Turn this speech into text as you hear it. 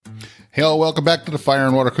Hello, welcome back to the Fire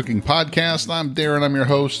and Water Cooking Podcast. I'm Darren, I'm your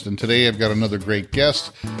host, and today I've got another great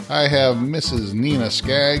guest. I have Mrs. Nina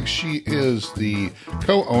Skaggs. She is the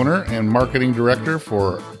co-owner and marketing director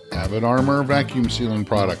for Avid Armor vacuum sealing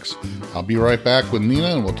products. I'll be right back with Nina,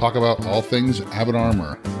 and we'll talk about all things Avid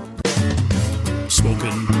Armor.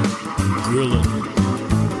 Smoking, grilling,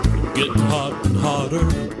 getting hot and hotter,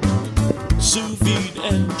 sous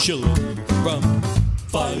vide and chilling from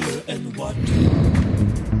fire and water.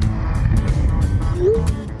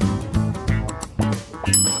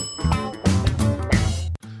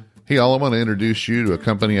 Hey, all, I want to introduce you to a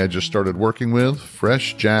company I just started working with,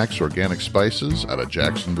 Fresh Jack's Organic Spices out of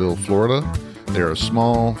Jacksonville, Florida. They're a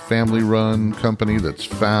small, family-run company that's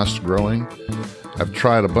fast-growing. I've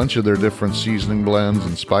tried a bunch of their different seasoning blends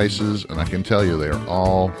and spices, and I can tell you they are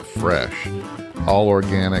all fresh, all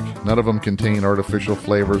organic. None of them contain artificial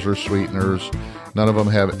flavors or sweeteners. None of them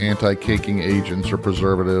have anti-caking agents or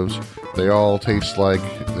preservatives. They all taste like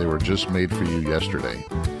they were just made for you yesterday.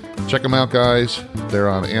 Check them out, guys. They're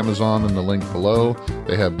on Amazon in the link below.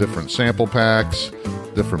 They have different sample packs,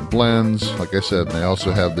 different blends. Like I said, they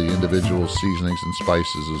also have the individual seasonings and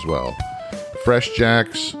spices as well. Fresh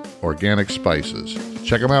Jack's Organic Spices.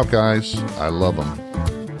 Check them out, guys. I love them.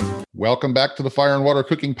 Welcome back to the Fire and Water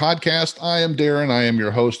Cooking Podcast. I am Darren. I am your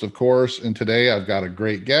host, of course. And today I've got a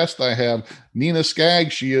great guest. I have Nina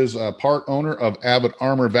Skaggs. She is a part owner of Avid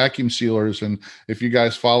Armor Vacuum Sealers. And if you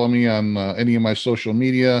guys follow me on any of my social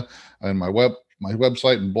media and my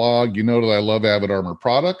website and blog, you know that I love Avid Armor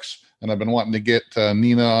products. And I've been wanting to get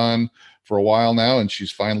Nina on for a while now, and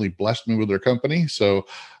she's finally blessed me with her company. So,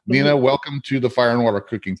 Nina, welcome to the Fire and Water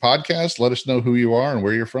Cooking Podcast. Let us know who you are and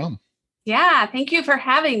where you're from. Yeah, thank you for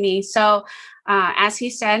having me. So, as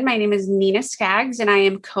he said, my name is Nina Skaggs, and I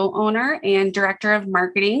am co-owner and director of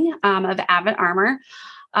marketing of Avid Armor.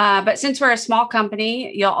 But since we're a small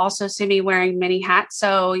company, you'll also see me wearing many hats.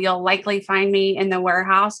 So you'll likely find me in the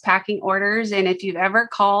warehouse packing orders. And if you've ever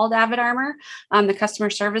called Avid Armor, the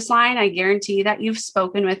customer service line, I guarantee that you've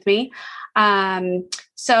spoken with me.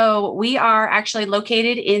 So we are actually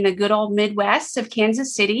located in the good old Midwest of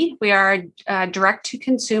Kansas City. We are a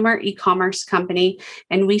direct-to-consumer e-commerce company,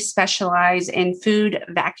 and we specialize in food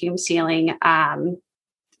vacuum sealing,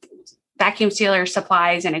 vacuum sealer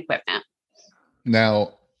supplies and equipment.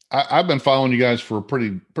 Now, I've been following you guys for a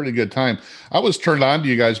pretty good time. I was turned on to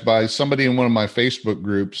you guys by somebody in one of my Facebook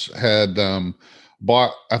groups had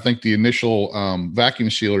bought, I think, the initial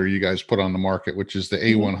vacuum sealer you guys put on the market, which is the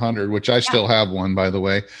A100, which I still have one, by the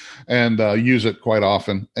way, and use it quite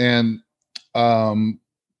often. And I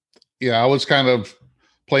was kind of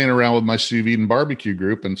playing around with my sous vide and barbecue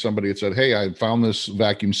group, and somebody had said, "Hey, I found this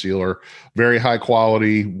vacuum sealer, very high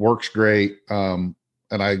quality, works great."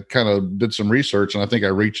 And I kind of did some research, and I think I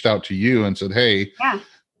reached out to you and said, "Hey,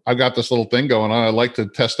 I've got this little thing going on. I'd like to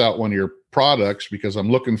test out one of your products because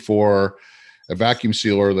I'm looking for a vacuum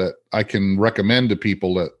sealer that I can recommend to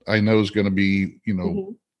people that I know is going to be,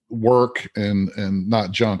 work and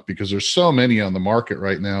not junk, because there's so many on the market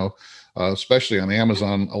right now, especially on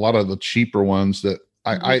Amazon, a lot of the cheaper ones that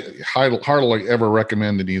I hardly ever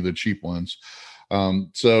recommend any of the cheap ones.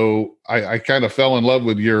 So I kind of fell in love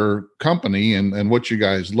with your company and what you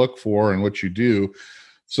guys look for and what you do.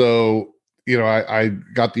 So, I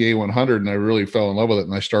got the A100 and I really fell in love with it,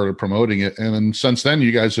 and I started promoting it. And then since then,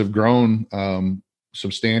 you guys have grown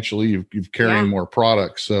substantially. You've carrying more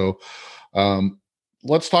products. So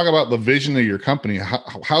let's talk about the vision of your company.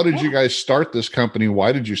 How did you guys start this company?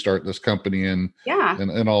 Why did you start this company and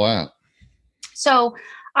all that? So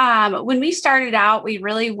when we started out, we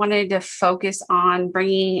really wanted to focus on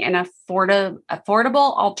bringing an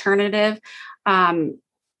affordable alternative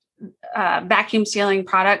vacuum sealing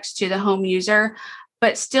products to the home user,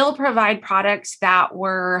 but still provide products that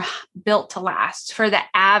were built to last for the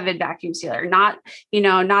avid vacuum sealer, not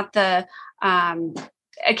the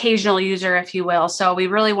occasional user, if you will. So we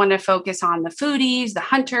really want to focus on the foodies, the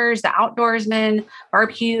hunters, the outdoorsmen,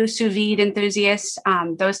 barbecue, sous vide enthusiasts,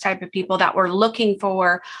 those type of people that were looking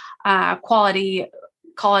for quality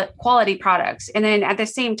products. And then at the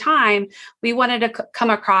same time, we wanted to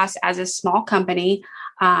come across as a small company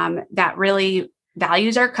that really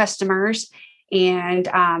values our customers and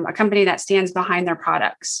a company that stands behind their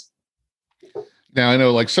products. Now, I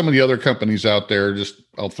know like some of the other companies out there,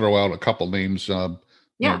 I'll throw out a couple names.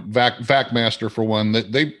 VacMaster for one,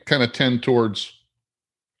 that they kind of tend towards,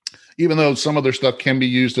 even though some of their stuff can be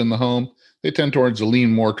used in the home, they tend towards to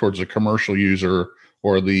lean more towards the commercial user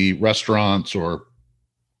or the restaurants or,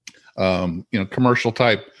 commercial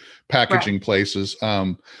type packaging places.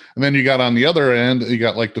 And then you got on the other end, you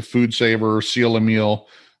got like the Food Saver, Seal a Meal.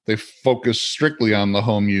 they focus strictly on the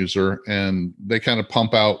home user, and they kind of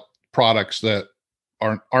pump out products that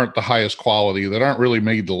aren't the highest quality, that aren't really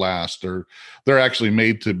made to last, or they're actually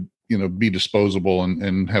made to, be disposable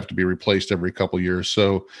and have to be replaced every couple of years.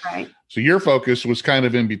 So, Right. so your focus was kind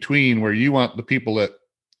of in between, where you want the people that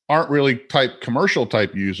aren't really commercial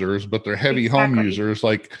type users, but they're heavy home users.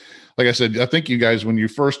 Like I said, I think you guys, when you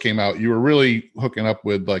first came out, you were really hooking up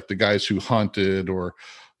with like the guys who hunted, or,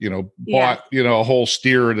 bought, a whole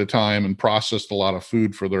steer at a time and processed a lot of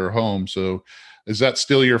food for their home. So is that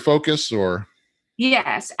still your focus, or?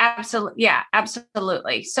 Yes, absolutely. Yeah,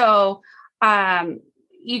 absolutely. So,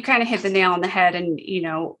 you kind of hit the nail on the head, and,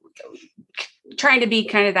 trying to be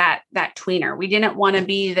kind of that tweener. We didn't want to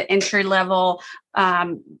be the entry level,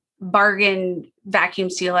 bargain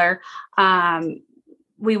vacuum sealer.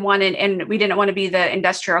 We didn't want to be the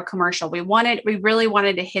industrial commercial. We really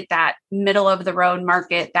wanted to hit that middle of the road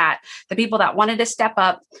market, that the people that wanted to step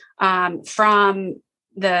up, from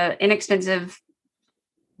the inexpensive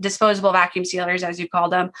disposable vacuum sealers, as you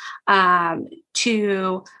called them,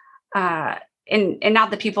 to, and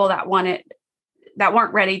not the people that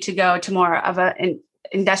weren't ready to go to more of an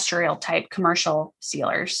industrial type commercial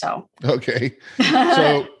sealers. So, okay.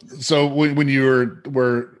 So when you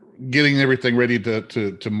were getting everything ready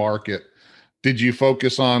to market, did you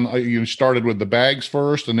focus on, you started with the bags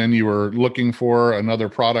first, and then you were looking for another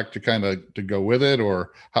product to go with it,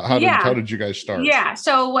 or how did you guys start? Yeah.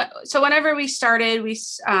 So whenever we started, we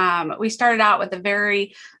started out with a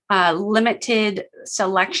very limited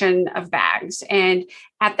selection of bags. And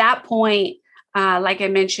at that point, like I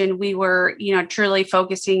mentioned, we were, truly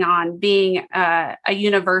focusing on being a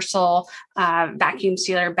universal vacuum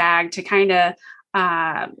sealer bag to kind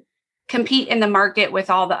of compete in the market with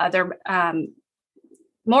all the other,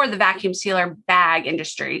 more of the vacuum sealer bag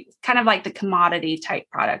industry, kind of like the commodity type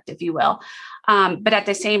product, if you will. But at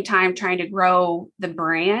the same time, trying to grow the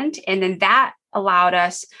brand. And then that allowed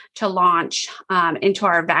us to launch into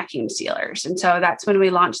our vacuum sealers. And so that's when we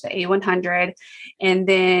launched the A100. And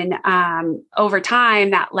then over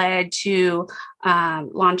time, that led to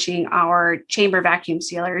launching our chamber vacuum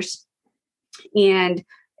sealers. And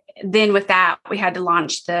then with that, we had to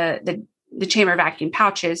launch the chamber vacuum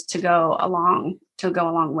pouches to go along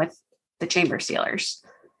with the chamber sealers.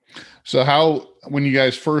 So when you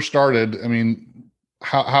guys first started, I mean,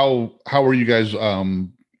 how were you guys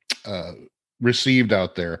received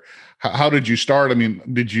out there? How did you start? I mean,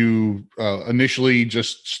 did you initially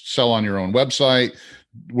just sell on your own website?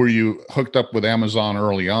 Were you hooked up with Amazon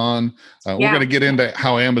early on? We're going to get into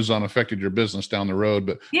how Amazon affected your business down the road.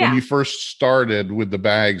 But when you first started with the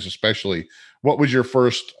bags, especially, what was your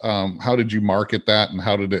first, how did you market that, and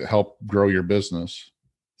how did it help grow your business?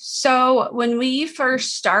 So when we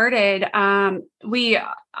first started, we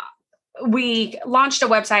launched a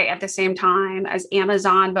website at the same time as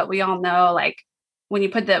Amazon, but we all know, like, when you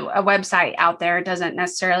put a website out there, it doesn't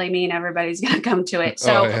necessarily mean everybody's going to come to it.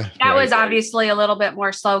 So that was obviously a little bit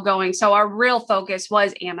more slow going. So our real focus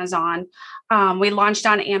was Amazon. We launched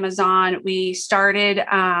on Amazon. We started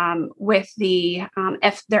with their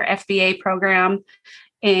FBA program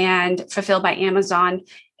and Fulfilled by Amazon,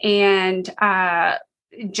 and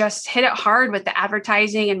just hit it hard with the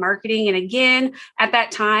advertising and marketing. And again, at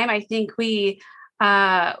that time, I think we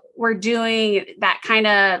were doing that kind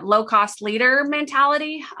of low cost leader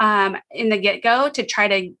mentality in the get-go to try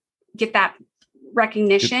to get that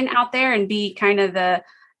recognition out there and be kind of the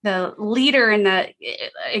leader in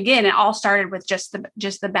again, it all started with just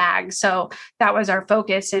the bag. So that was our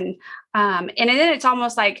focus. And then it's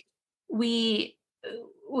almost like we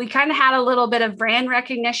kind of had a little bit of brand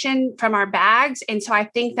recognition from our bags. And so I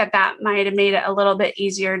think that might have made it a little bit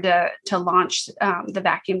easier to launch the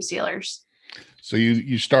vacuum sealers. So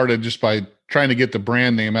you started just by trying to get the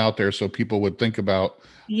brand name out there so people would think about,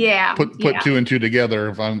 put two and two together.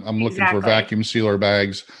 If I'm looking for vacuum sealer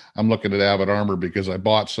bags, I'm looking at Avid Armor because I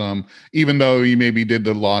bought some, even though you maybe did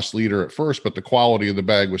the loss leader at first, but the quality of the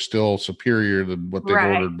bag was still superior than what they've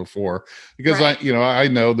ordered before. Because I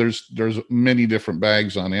know there's many different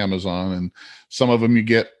bags on Amazon, and some of them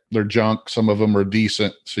they're junk, some of them are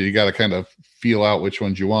decent. So you got to kind of feel out which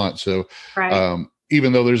ones you want. So,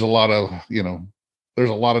 even though there's a lot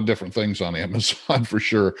of different things on Amazon for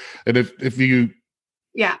sure. And if you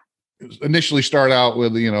initially start out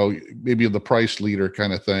with, maybe the price leader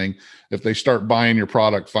kind of thing, if they start buying your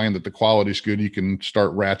product, find that the quality is good, you can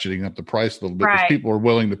start ratcheting up the price a little bit because people are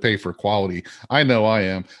willing to pay for quality. I know I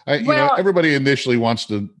am. Everybody initially wants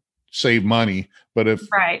to save money, but if,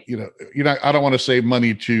 I don't want to save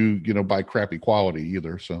money to, buy crappy quality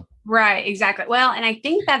either. So. Right. Exactly. Well, and I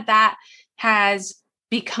think that has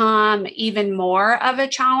become even more of a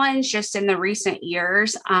challenge just in the recent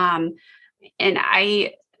years. And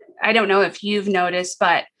I don't know if you've noticed,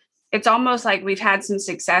 but it's almost like we've had some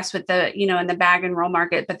success with the, in the bag and roll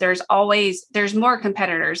market, but there's more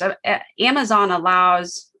competitors. Amazon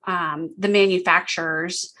allows the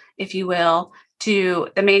manufacturers, if you will, to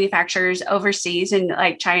the manufacturers overseas in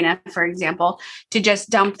like China, for example, to just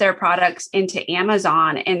dump their products into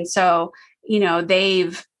Amazon. And so,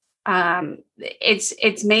 they've,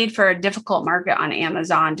 it's made for a difficult market on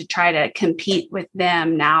Amazon to try to compete with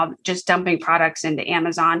them now, just dumping products into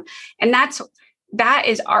Amazon. And that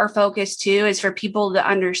is our focus too, is for people to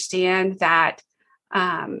understand that,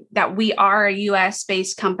 that we are a US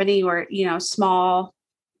based company. We're, small.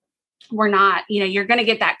 We're not, you're going to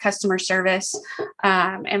get that customer service.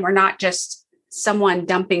 And we're not just someone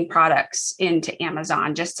dumping products into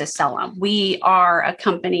Amazon just to sell them. We are a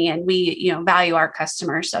company and we, value our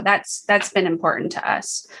customers. So that's been important to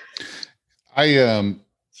us.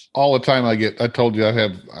 All the time I told you I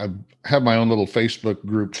have my own little Facebook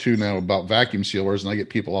group too now about vacuum sealers. And I get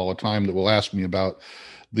people all the time that will ask me about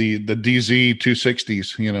the DZ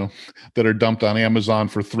 260s, that are dumped on Amazon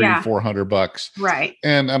for $300-$400. Right.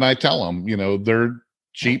 And I tell them, they're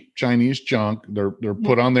cheap Chinese junk. They're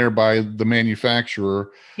put on there by the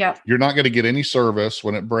manufacturer. Yep. You're not going to get any service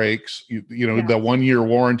when it breaks. The 1 year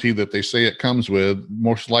warranty that they say it comes with,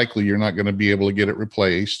 most likely you're not going to be able to get it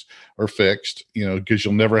replaced or fixed, because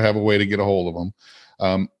you'll never have a way to get a hold of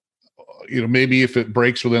them. Maybe if it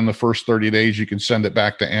breaks within the first 30 days, you can send it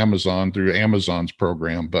back to Amazon through Amazon's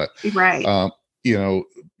program. But, right.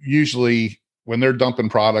 Usually when they're dumping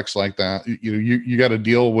products like that, you got to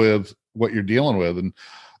deal with what you're dealing with. And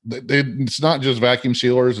it's not just vacuum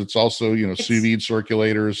sealers. It's also, sous vide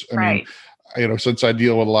circulators. I mean, since I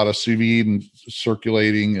deal with a lot of sous vide and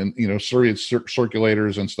circulating and,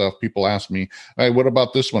 circulators and stuff, people ask me, hey, what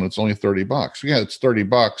about this one? It's only $30. Yeah, it's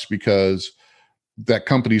 $30 because that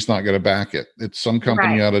company's not going to back it. It's some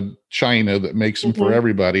company out of China that makes them for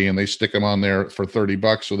everybody, and they stick them on there for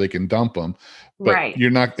 $30 so they can dump them. But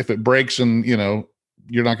you're not, if it breaks and,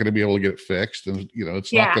 you're not going to be able to get it fixed, and,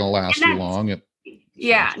 it's not going to last too long.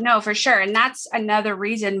 No, for sure. And that's another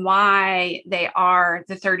reason why they are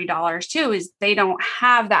the $30 too, is they don't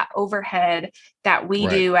have that overhead that we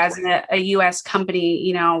do as a US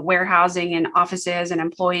company, warehousing and offices and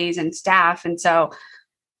employees and staff. And so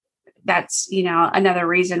that's, another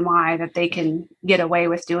reason why that they can get away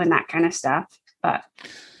with doing that kind of stuff. But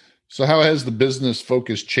so how has the business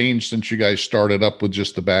focus changed since you guys started up with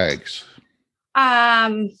just the bags?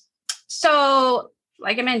 So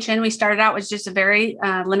like I mentioned, we started out with just a very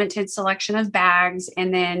limited selection of bags.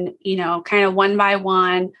 And then, kind of one by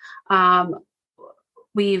one,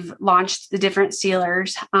 we've launched the different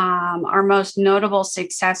sealers. Our most notable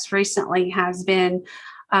success recently has been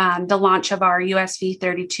the launch of our USV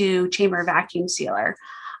 32 chamber vacuum sealer.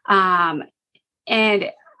 And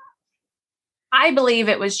I believe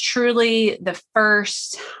it was truly the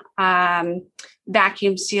first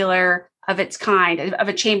vacuum sealer of its kind, of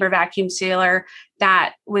a chamber vacuum sealer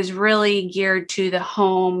that was really geared to the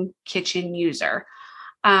home kitchen user.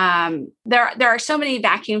 There are so many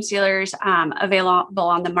vacuum sealers available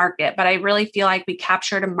on the market, but I really feel like we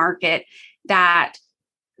captured a market that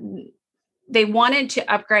they wanted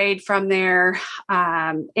to upgrade from their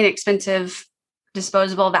inexpensive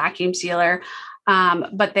disposable vacuum sealer,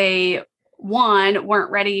 but they, one,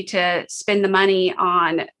 weren't ready to spend the money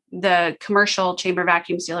on the commercial chamber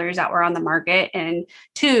vacuum sealers that were on the market. And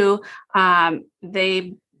two,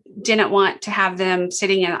 they didn't want to have them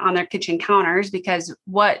sitting on their kitchen counters, because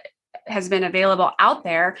what has been available out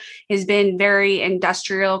there has been very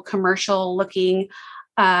industrial, commercial looking,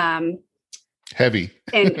 heavy.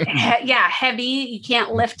 And heavy. You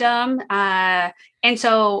can't lift them. And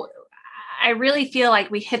so I really feel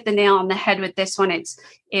like we hit the nail on the head with this one.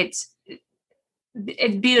 It's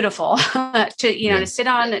beautiful to, to sit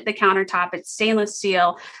on the countertop. It's stainless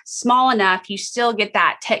steel, small enough. You still get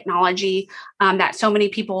that technology that so many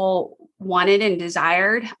people wanted and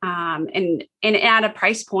desired, and at a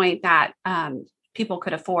price point that people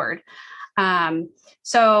could afford.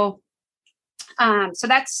 So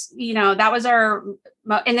that's, that was our,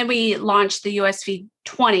 and then we launched the USV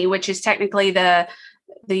 20, which is technically the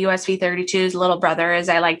USV 32's little brother, as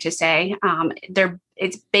I like to say.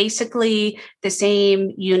 It's basically the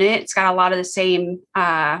same unit. It's got a lot of the same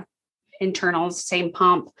internals, same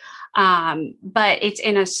pump, but it's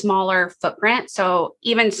in a smaller footprint. So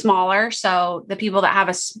even smaller. So the people that have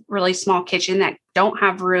a really small kitchen that don't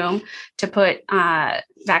have room to put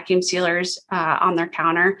vacuum sealers on their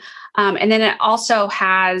counter. And then it also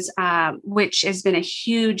has, which has been a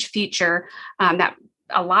huge feature that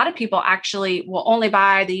a lot of people actually will only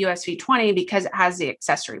buy the USV 20 because it has the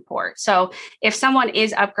accessory port. So if someone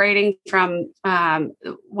is upgrading from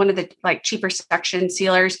one of the like cheaper suction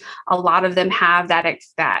sealers, a lot of them have that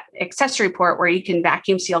accessory port where you can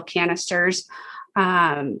vacuum seal canisters.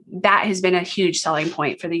 That has been a huge selling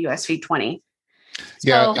point for the USV 20.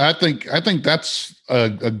 Yeah, I think that's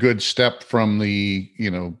a good step from the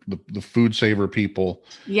food saver people.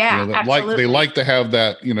 Yeah, absolutely. They like to have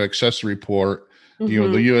that accessory port.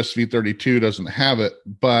 Mm-hmm. The USV 32 doesn't have it,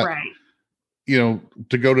 but Right.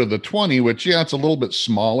 To go to the 20, which it's a little bit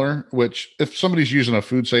smaller, which if somebody's using a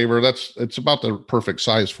food saver, it's about the perfect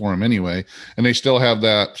size for them anyway. And they still have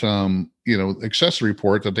that, accessory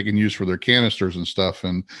port that they can use for their canisters and stuff.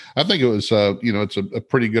 And I think it was, it's a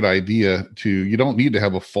pretty good idea you don't need to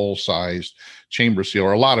have a full sized chamber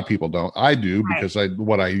sealer. A lot of people don't. I do because I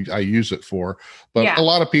use it for, but a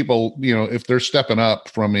lot of people, if they're stepping up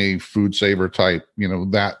from a food saver type,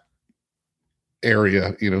 that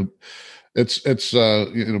area, it's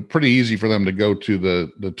pretty easy for them to go to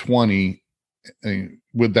the 20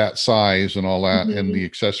 with that size and all that, and the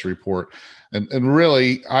accessory port. And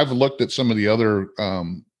really, I've looked at some of the other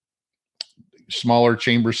smaller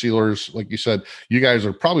chamber sealers. Like you said, you guys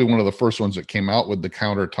are probably one of the first ones that came out with the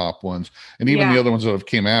countertop ones, and even the other ones that have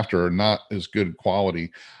came after are not as good quality.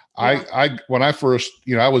 I when I first,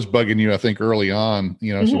 I was bugging you, I think early on,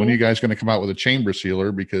 so when are you guys going to come out with a chamber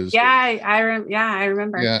sealer? Because I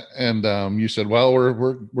remember. Yeah. And you said, well,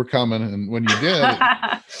 we're coming. And when you did,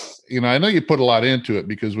 I know you put a lot into it,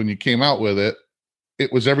 because when you came out with it,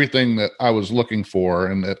 it was everything that I was looking for,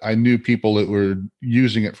 and that I knew people that were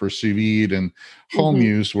using it for sous vide and home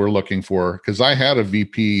use were looking for. Because I had a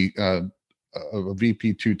VP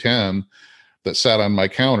 210 that sat on my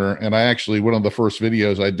counter. And I actually, one of the first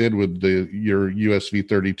videos I did with your USV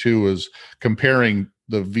 32 was comparing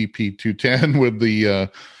the VP 210 with the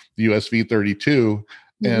USV 32.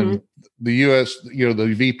 And the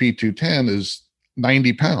the VP 210 is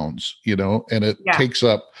 90 pounds, and it takes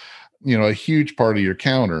up, a huge part of your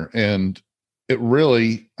counter. And it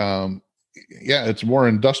really, it's more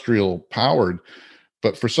industrial powered.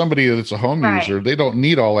 But for somebody that's a home user, they don't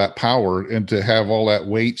need all that power and to have all that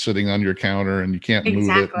weight sitting on your counter, and you can't move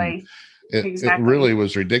it. It really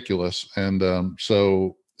was ridiculous. And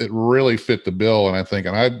so it really fit the bill. And I think,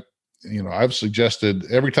 and I've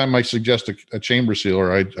suggested, every time I suggest a chamber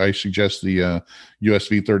sealer, I suggest the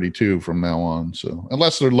USV 32 from now on. So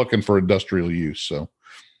unless they're looking for industrial use. So.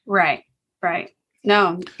 Right.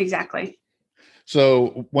 No, exactly.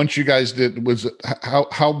 So once you guys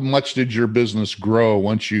how much did your business grow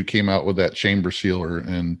once you came out with that chamber sealer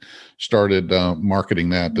and started marketing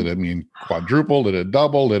that? Did it quadruple? Did it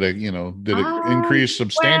double? Did it, did it increase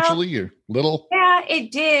substantially or little? Yeah,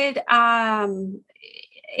 it did.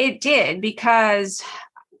 It did, because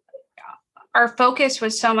our focus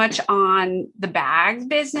was so much on the bags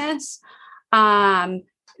business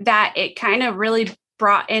that it kind of really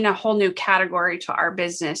brought in a whole new category to our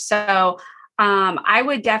business. So I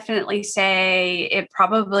would definitely say it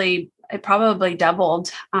probably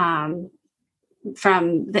doubled from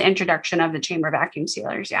the introduction of the chamber vacuum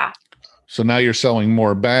sealers. Yeah. So now you're selling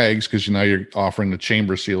more bags, because now you're offering the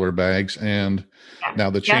chamber sealer bags, and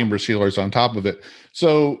now the chamber sealers on top of it.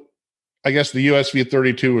 So I guess the USV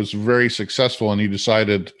 32 was very successful, and you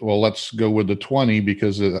decided, well, let's go with the 20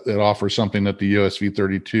 because it offers something that the USV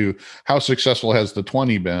 32. How successful has the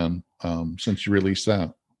 20 been since you released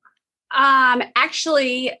that?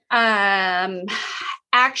 Actually,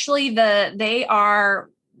 they are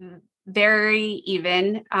very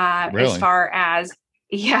even, really? As far as,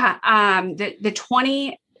 the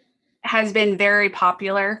 20 has been very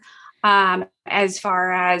popular, as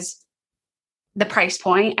far as the price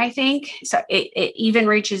point, I think. So it even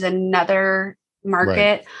reaches another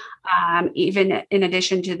market, even in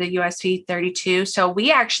addition to the USV 32. So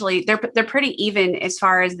we actually, they're pretty even as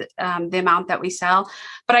far as the amount that we sell,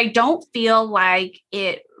 but I don't feel like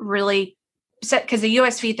it really, because the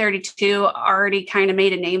USV 32 already kind of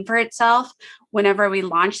made a name for itself. Whenever we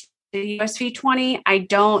launched the USV 20,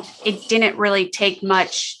 it didn't really take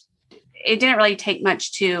much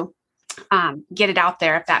to get it out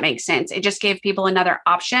there, if that makes sense. It just gave people another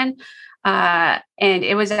option. And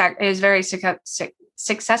it was very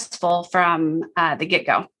successful from the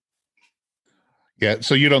get-go. Yeah.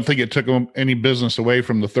 So you don't think it took any business away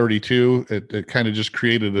from the 32? It kind of just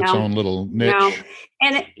created its own little niche. No.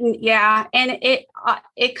 And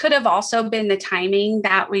it could have also been the timing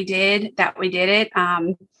that we did it.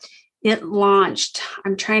 It launched,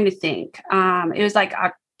 I'm trying to think. It was like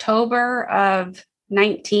October of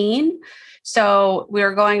 19. So we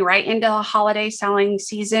were going right into the holiday selling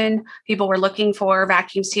season. People were looking for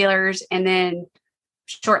vacuum sealers. And then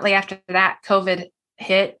shortly after that, COVID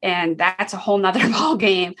hit, and that's a whole nother ball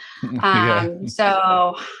game.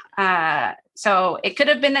 So it could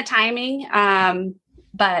have been the timing.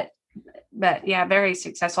 But yeah, very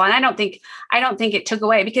successful. And I don't think it took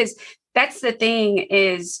away, because that's the thing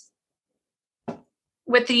is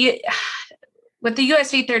with the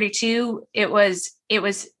USV 32, it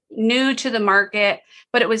was new to the market,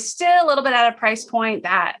 but it was still a little bit at a price point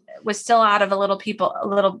that was still out of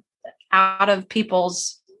out of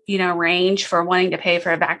people's, range for wanting to pay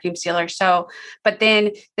for a vacuum sealer. So, but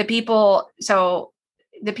then the people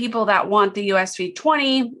that want the USV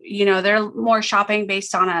 20, they're more shopping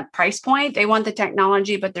based on a price point. They want the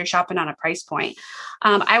technology, but they're shopping on a price point.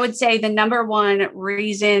 I would say the number one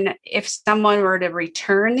reason, if someone were to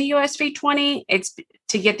return the USV 20, it's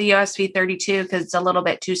to get the USV 32 because it's a little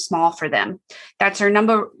bit too small for them. That's our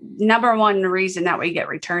number one reason that we get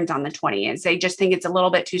returns on the 20 is they just think it's a little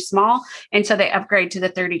bit too small. And so they upgrade to the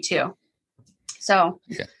 32. So.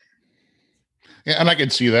 Yeah, and I can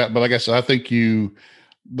see that. But like I said, I think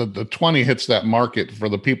the 20 hits that market for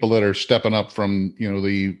the people that are stepping up from,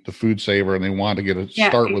 the food saver and they want to get a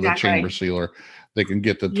start with a chamber sealer. They can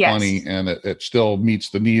get the 20 and it still meets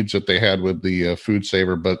the needs that they had with the food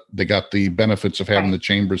saver, but they got the benefits of having the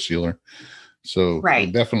chamber sealer. So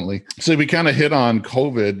definitely. So we kind of hit on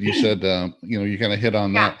COVID. You said, you kind of hit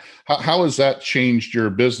on that. How has that changed your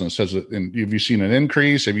business? Have you seen an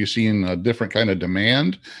increase? Have you seen a different kind of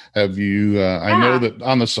demand? Have you, I know that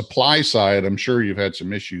on the supply side, I'm sure you've had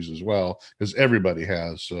some issues as well, because everybody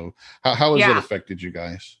has. So how has it affected you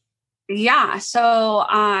guys? Yeah. So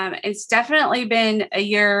it's definitely been a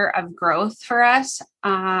year of growth for us,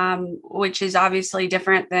 which is obviously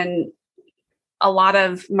different than a lot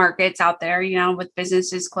of markets out there, with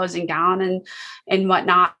businesses closing down and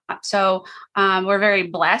whatnot. So we're very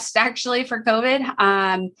blessed actually for COVID.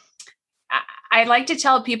 I like to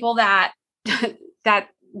tell people that that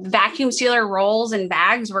vacuum sealer rolls and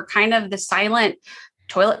bags were kind of the silent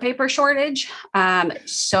toilet paper shortage.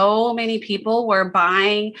 So many people were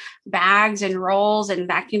buying bags and rolls and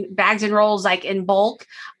vacuum bags and rolls like in bulk,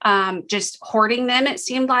 just hoarding them, it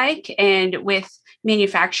seemed like. And with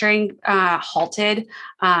manufacturing halted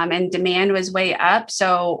and demand was way up.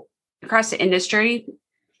 So across the industry,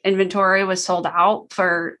 inventory was sold out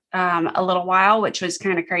for a little while, which was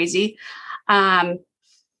kind of crazy.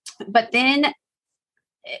 But then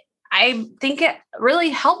I think it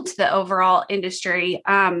really helped the overall industry.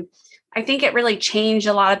 I think it really changed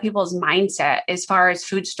a lot of people's mindset as far as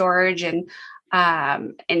food storage and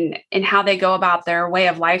how they go about their way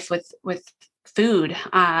of life with food.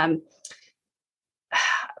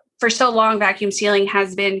 For so long, vacuum sealing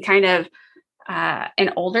has been kind of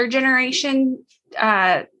an older generation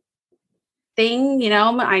thing.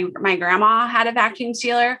 My grandma had a vacuum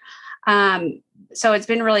sealer. So it's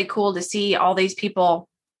been really cool to see all these people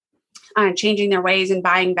changing their ways and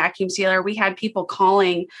buying vacuum sealer. We had people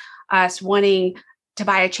calling us wanting to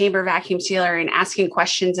buy a chamber vacuum sealer and asking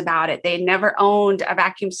questions about it. They never owned a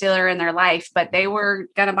vacuum sealer in their life, but they were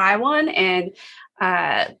going to buy one, and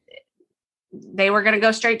they were going to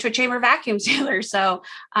go straight to a chamber vacuum sealer. So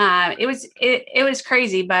it was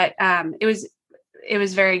crazy, but it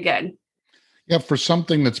was very good. Yeah, for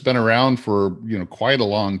something that's been around for quite a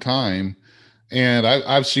long time. And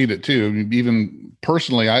I've seen it too. I mean, even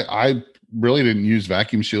personally, I really didn't use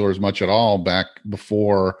vacuum sealers much at all back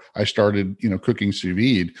before I started, cooking sous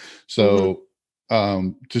vide. So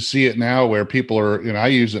to see it now where people are, I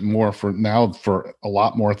use it more for a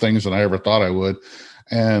lot more things than I ever thought I would.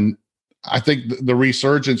 And I think the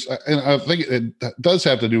resurgence, and I think it does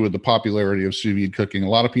have to do with the popularity of sous vide cooking. A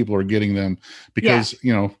lot of people are getting them because,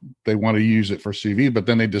 they want to use it for sous vide, but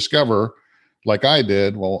then they discover, like I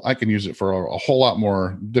did, well, I can use it for a whole lot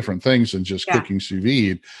more different things than just cooking sous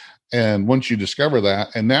vide. And once you discover that,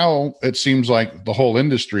 and now it seems like the whole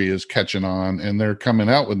industry is catching on and they're coming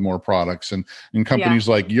out with more products and companies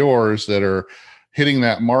like yours that are hitting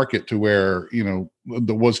that market to where,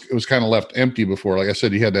 it was kind of left empty before. Like I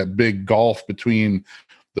said, you had that big gulf between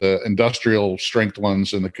the industrial strength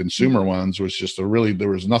ones and the consumer ones. Was just there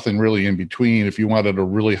was nothing really in between. If you wanted a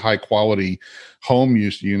really high quality home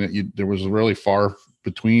use unit, there was really far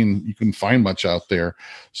between. You couldn't find much out there.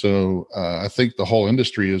 So I think the whole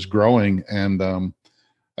industry is growing. And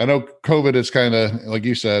I know COVID is kind of, like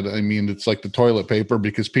you said, I mean, it's like the toilet paper,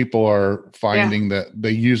 because people are finding that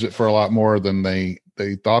they use it for a lot more than they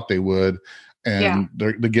thought they would. And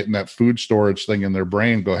they're getting that food storage thing in their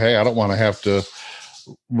brain, go, hey, I don't want to have to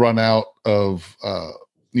run out of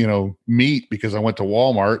meat because I went to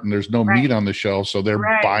Walmart and there's no Right. meat on the shelf. So they're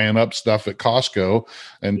Right. buying up stuff at Costco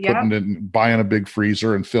and Yep. putting it, buying a big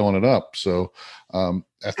freezer and filling it up. So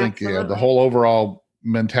I think the Absolutely. whole overall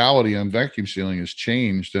mentality on vacuum sealing has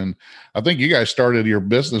changed. And I think you guys started your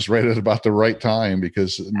business right at about the right time,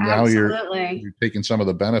 because now you're Absolutely. taking some of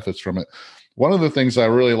the benefits from it. One of the things I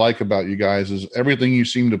really like about you guys is everything you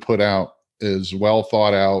seem to put out is well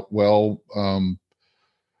thought out,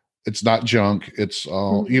 it's not junk. It's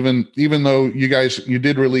Mhm. even though you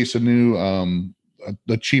did release a new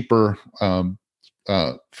the cheaper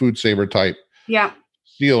food saver type Yeah.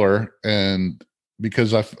 sealer, and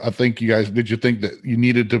because I think did you think that you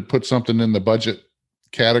needed to put something in the budget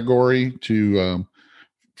category to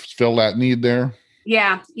fill that need there?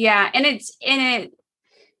 Yeah. Yeah. And it's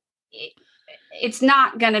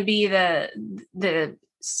not going to be the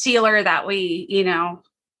sealer that we,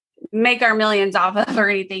 make our millions off of or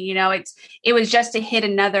anything. It was just to hit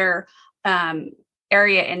another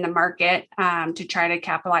area in the market to try to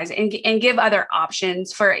capitalize and give other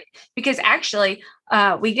options because actually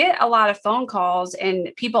we get a lot of phone calls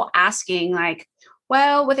and people asking like,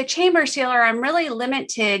 well, with a chamber sealer, I'm really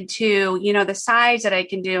limited to, the size that I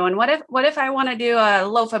can do. And what if I want to do a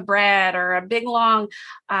loaf of bread or a big long,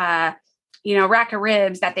 rack of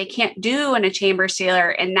ribs that they can't do in a chamber sealer?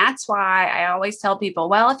 And that's why I always tell people,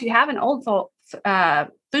 well, if you have an old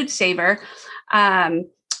food saver,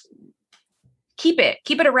 keep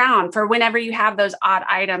it around for whenever you have those odd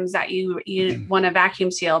items that you want to vacuum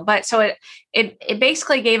seal. But so it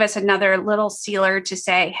basically gave us another little sealer to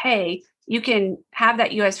say, hey, you can have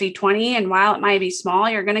that USV 20. And while it might be small,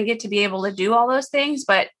 you're going to get to be able to do all those things.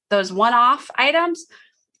 But those one-off items,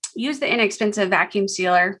 use the inexpensive vacuum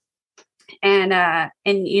sealer. And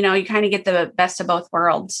you kind of get the best of both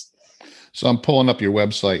worlds. So I'm pulling up your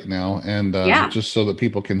website now, and just so that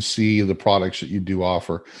people can see the products that you do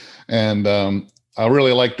offer. And I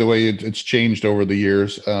really like the way it's changed over the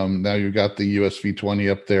years. Now you've got the USV 20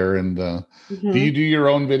 up there. And do you do your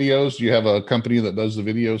own videos? Do you have a company that does the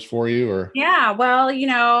videos for you? Or Yeah, well,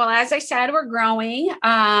 as I said, we're growing.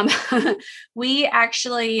 We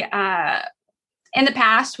actually, in the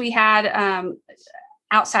past, we had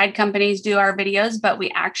outside companies do our videos, but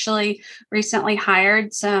we actually recently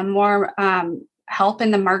hired some more help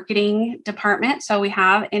in the marketing department. So we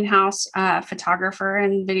have in-house photographer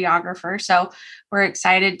and videographer. So we're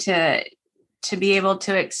excited to be able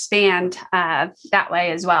to expand that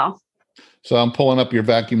way as well. So I'm pulling up your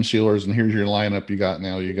vacuum sealers, and here's your lineup you got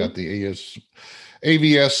now. You got the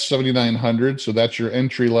AVS 7900. So that's your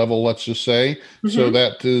entry level, let's just say. Mm-hmm. So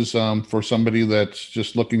that is for somebody that's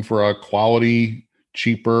just looking for a quality,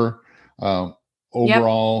 cheaper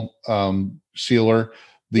overall sealer.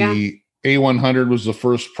 The A100 was the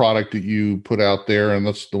first product that you put out there, and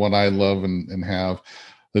that's the one I love and have.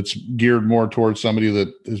 That's geared more towards somebody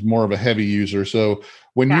that is more of a heavy user. So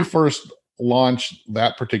when you first launched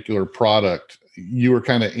that particular product, you were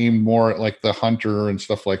kind of aimed more at like the hunter and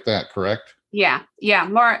stuff like that, correct? Yeah.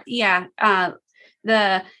 More. Yeah.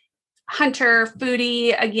 The hunter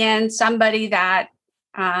foodie, again, somebody that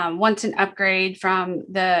wants an upgrade from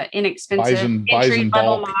the inexpensive entry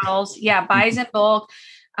level models. Yeah. Buys in bulk.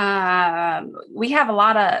 We have a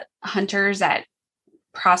lot of hunters that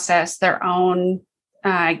process their own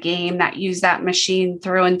game that use that machine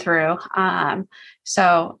through and through.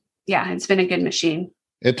 So yeah, it's been a good machine.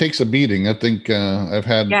 It takes a beating. I think I've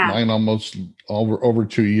had mine almost over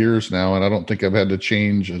 2 years now, and I don't think I've had to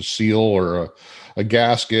change a seal or a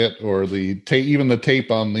gasket or even the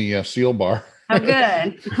tape on the seal bar. Oh,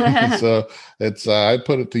 good. So it's I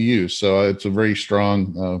put it to use. So it's a very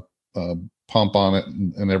strong pump on it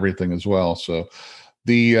and everything as well. So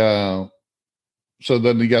so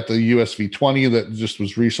then you got the USV 20 that just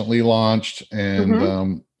was recently launched,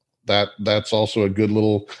 and that's also a good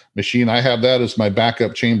little machine. I have that as my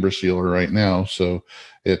backup chamber sealer right now. So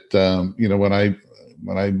it, when I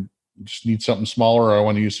just need something smaller, or I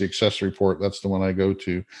want to use the accessory port, that's the one I go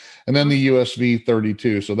to. And then the USV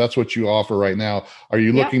 32. So that's what you offer right now. Are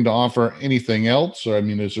you looking to offer anything else? Or,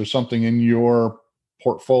 is there something in your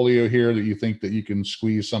portfolio here that you think that you can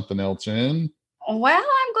squeeze something else in? Well,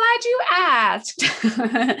 I'm glad you asked.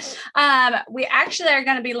 We actually are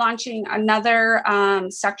going to be launching another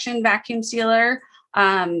suction vacuum sealer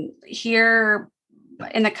here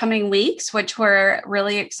in the coming weeks, which we're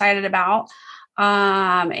really excited about.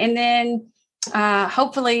 And then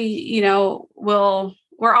hopefully,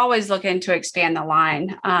 we're always looking to expand the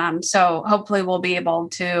line. So hopefully we'll be able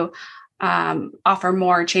to offer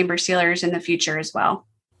more chamber sealers in the future as well.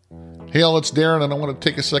 Hey, all, it's Darren, and I want to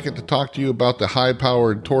take a second to talk to you about the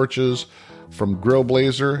high-powered torches. from Grill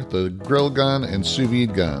Blazer, the grill gun and sous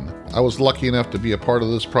vide gun. I was lucky enough to be a part of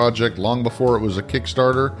this project long before it was a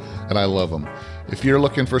Kickstarter, and I love them. If you're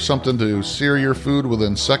looking for something to sear your food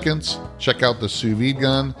within seconds, check out the sous vide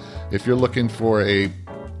gun. If you're looking for a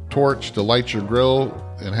torch to light your grill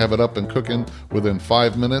and have it up and cooking within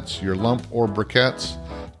 5 minutes, your lump or briquettes,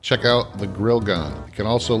 check out the grill gun. It can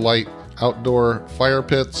also light outdoor fire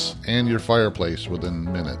pits and your fireplace within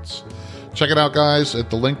minutes. Check it out, guys, at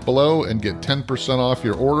the link below and get 10% off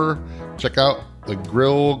your order. Check out the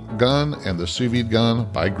grill gun and the sous vide gun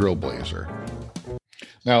by Grill Blazer.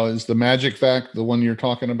 Now, is the Magic Vac the one you're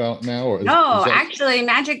talking about now? Or no, actually,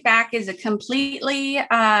 Magic Vac is a completely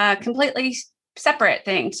separate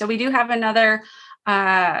thing. So we do have another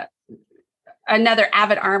Avid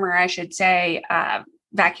Armor, I should say,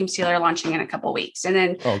 vacuum sealer launching in a couple weeks. And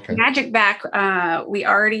then Magic Vac,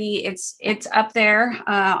 it's up there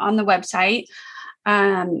on the website.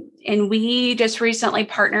 And we just recently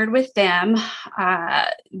partnered with them.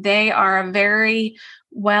 They are a very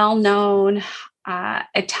well-known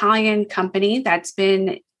Italian company that's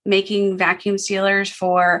been making vacuum sealers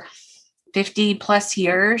for 50 plus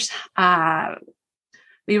years.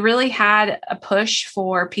 We really had a push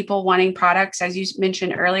for people wanting products, as you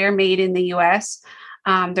mentioned earlier, made in the US.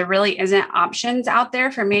 There really isn't options out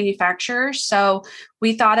there for manufacturers. So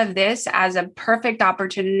we thought of this as a perfect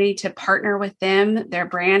opportunity to partner with them. Their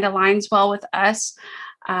brand aligns well with us.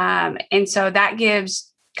 And so that gives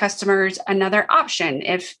customers another option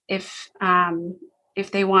if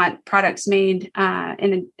they want products made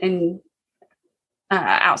in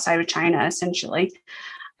outside of China, essentially.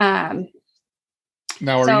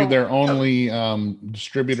 Now, are you their only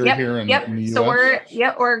distributor here in the U.S.? So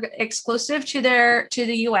we're exclusive to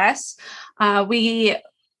the U.S.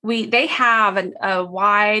 They have a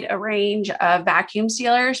wide range of vacuum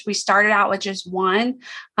sealers. We started out with just one,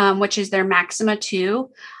 which is their Maxima 2.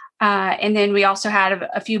 And then we also had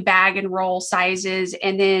a few bag and roll sizes,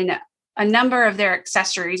 and then a number of their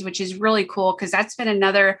accessories, which is really cool because that's been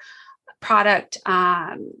another product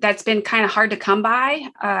that's been kind of hard to come by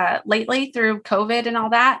lately through COVID and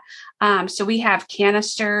all that. So we have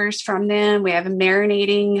canisters from them. We have a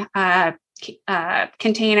marinating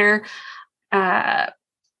container,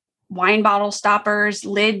 wine bottle stoppers,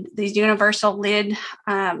 these universal lid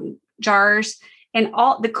jars. And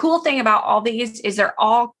all the cool thing about all these is they're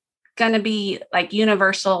all going to be like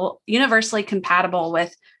universally compatible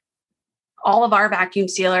with all of our vacuum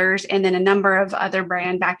sealers, and then a number of other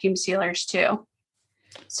brand vacuum sealers too.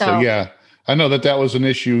 So yeah, I know that was an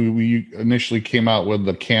issue. We initially came out with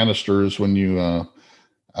the canisters when you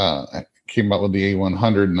came out with the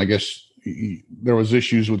A100, and I guess there was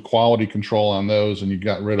issues with quality control on those, and you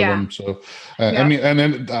got rid of them. So, I mean, and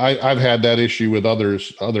then I've had that issue with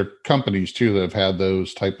other companies too that have had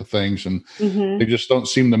those type of things, and they just don't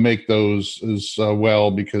seem to make those as well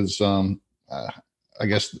because I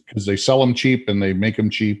guess because they sell them cheap and they make them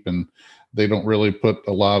cheap, and they don't really put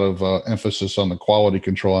a lot of emphasis on the quality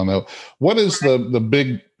control on that. What is the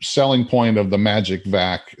big selling point of the Magic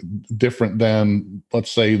Vac different than, let's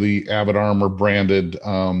say, the Avid Armor branded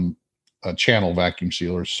channel vacuum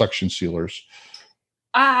sealers, suction sealers?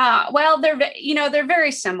 Well, they're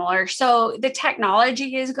very similar. So the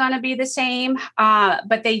technology is going to be the same,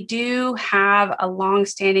 but they do have a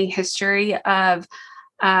long-standing history of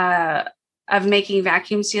making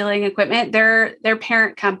vacuum sealing equipment. Their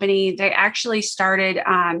parent company, they actually started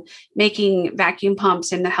making vacuum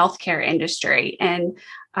pumps in the healthcare industry. And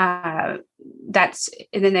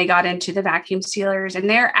then they got into the vacuum sealers, and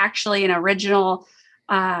they're actually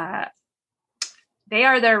they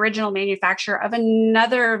are the original manufacturer of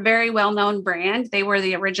another very well-known brand. They were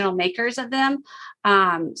the original makers of them.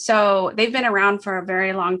 So they've been around for a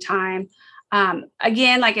very long time.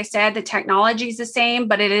 Again, like I said, the technology is the same,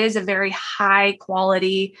 but it is a very high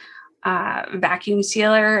quality vacuum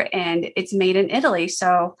sealer, and it's made in Italy.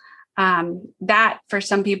 So that for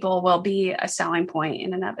some people will be a selling point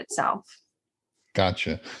in and of itself.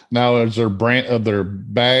 Gotcha. Now, is their brand of their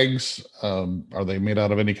bags? Are they made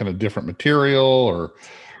out of any kind of different material, or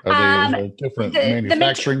are they a different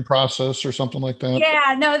manufacturing process or something like that?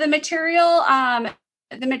 Yeah, no, the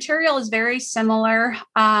material is very similar,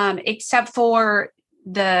 except for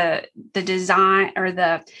the design or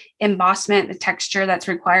the embossment, the texture that's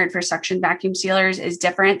required for suction vacuum sealers is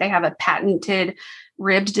different. They have a patented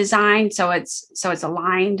ribbed design, so it's a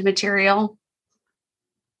lined material.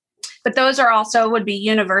 But those are also would be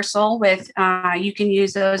universal with, you can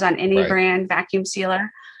use those on any brand vacuum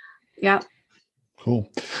sealer. Yep. Cool.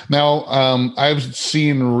 Now, I've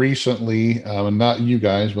seen recently, not you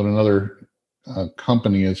guys, but another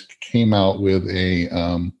company came out with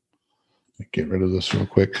a Get rid of this real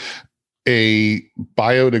quick. A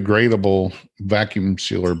biodegradable vacuum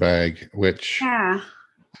sealer bag, which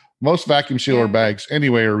most vacuum sealer bags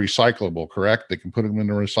anyway are recyclable, correct? They can put them in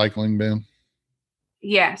the recycling bin.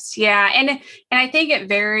 Yes. Yeah. And I think it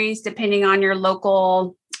varies depending on your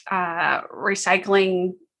local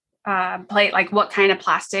recycling plate, like what kind of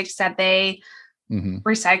plastics that they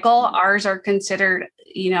recycle. Ours are considered,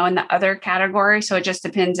 in the other category. So it just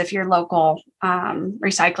depends if your local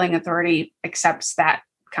recycling authority accepts that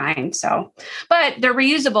kind. So, but they're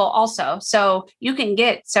reusable also. So you can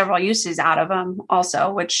get several uses out of them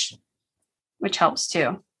also, which helps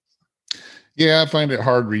too. Yeah, I find it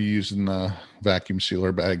hard reusing vacuum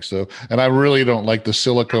sealer bags though. And I really don't like the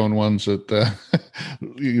silicone ones that the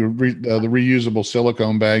reusable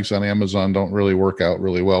silicone bags on Amazon don't really work out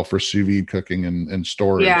really well for sous vide cooking and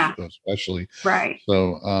storage, especially. Right.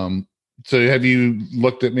 So, so have you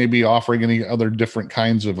looked at maybe offering any other different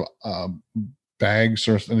kinds of bags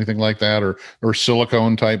or anything like that, or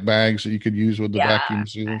silicone type bags that you could use with the vacuum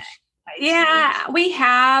sealers? Yeah, we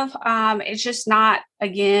have. It's just not,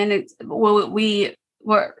 again, we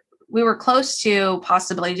were close to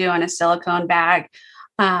possibly doing a silicone bag.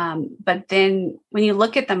 But then when you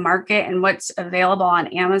look at the market and what's available on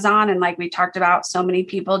Amazon, and like we talked about, so many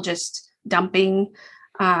people just dumping,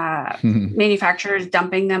 manufacturers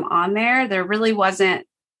dumping them on there really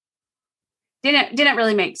didn't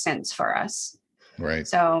really make sense for us. Right.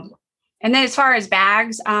 So, and then as far as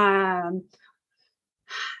bags,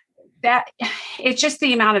 that it's just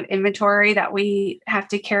the amount of inventory that we have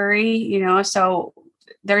to carry, so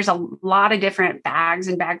there's a lot of different bags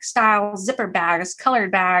and bag styles, zipper bags,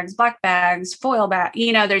 colored bags, black bags, foil bag,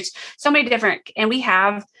 there's so many different, and we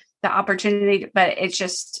have the opportunity, but it's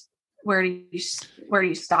just, where do you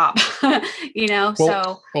stop? So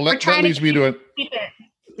that leads me to keep it.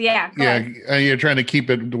 Yeah. You're trying to keep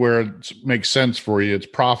it where it makes sense for you. It's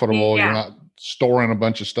profitable. Yeah. You're not storing a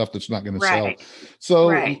bunch of stuff that's not going to sell. So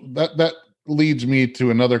that leads me to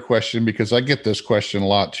another question, because I get this question a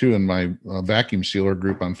lot too in my vacuum sealer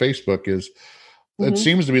group on Facebook. Is it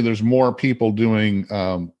seems to me there's more people doing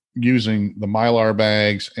using the Mylar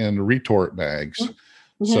bags and the retort bags.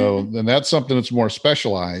 So then that's something that's more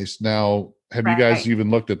specialized. Now, have you guys even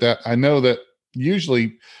looked at that? I know that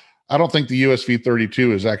usually, I don't think the USV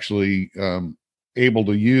 32 is actually able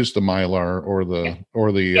to use the Mylar or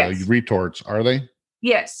the retorts, are they?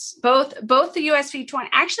 Yes, both the USV 20.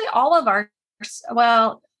 Actually, all of our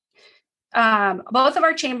both of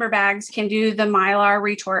our chamber bags can do the Mylar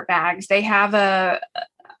retort bags. They have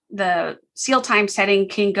the seal time setting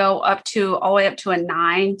can go all the way up to a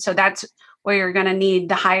 9. So that's where you're going to need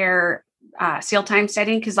the higher seal time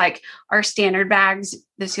setting, because like our standard bags,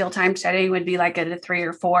 the seal time setting would be like at a 3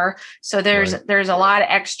 or 4. So there's a lot of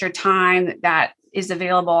extra time that is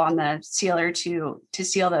available on the sealer to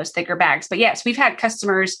seal those thicker bags. But yes, we've had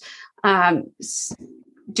customers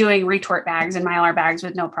doing retort bags and Mylar bags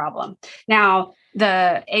with no problem. Now,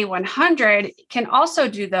 the A100 can also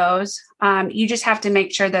do those. You just have to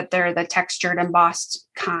make sure that they're the textured embossed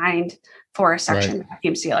kind for a suction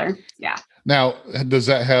vacuum sealer. Yeah. Now, does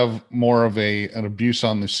that have more of an abuse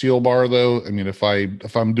on the seal bar though? I mean, if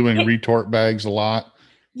I'm doing retort bags a lot.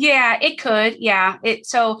 Yeah, it could. Yeah.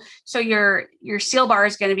 So your seal bar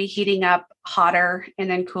is going to be heating up hotter and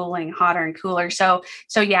then cooling hotter and cooler. So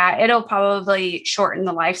yeah, it'll probably shorten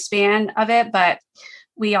the lifespan of it, but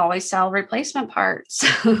we always sell replacement parts.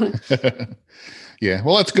 Yeah.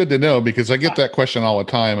 Well, that's good to know, because I get that question all the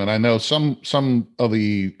time. And I know some of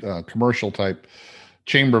the commercial type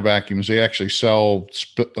chamber vacuums, they actually sell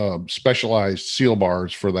specialized seal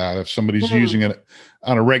bars for that. If somebody's using it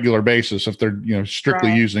on a regular basis, if they're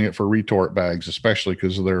strictly using it for retort bags, especially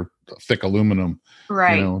because of their thick aluminum,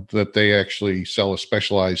 that they actually sell a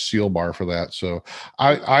specialized seal bar for that. So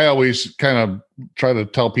I always kind of try to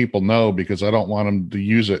tell people no, because I don't want them to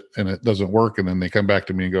use it and it doesn't work, and then they come back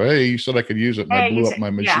to me and go, "Hey, you said I could use it, and I blew up my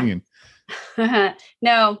machine."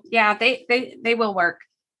 No, yeah, they will work.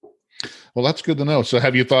 Well, that's good to know. So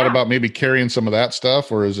have you thought about maybe carrying some of that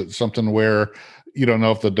stuff, or is it something where you don't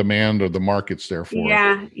know if the demand or the market's there for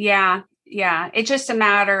it? Yeah. It's just a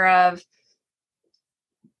matter of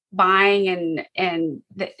buying and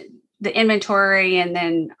the inventory, and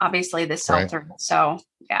then obviously the sell-through. So,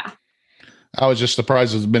 yeah. I was just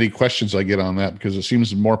surprised as many questions I get on that, because it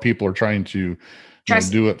seems more people are trying to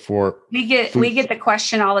do it for. We get the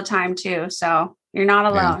question all the time too. So you're not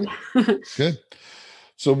alone. Yeah. Good.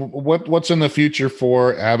 So what's in the future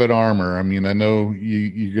for Avid Armor? I mean, I know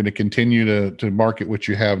you're going to continue to market what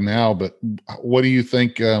you have now, but what do you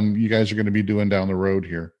think you guys are going to be doing down the road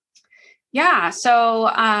here? Yeah.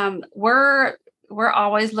 So we're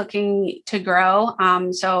always looking to grow.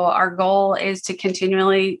 So our goal is to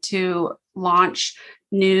continually to launch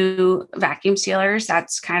new vacuum sealers.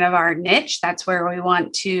 That's kind of our niche. That's where we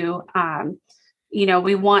want to,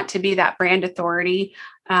 we want to be that brand authority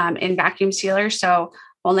in vacuum sealers. So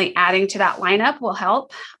only adding to that lineup will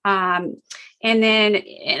help. And then,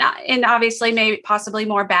 and obviously maybe possibly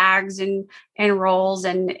more bags and rolls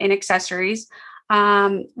and accessories.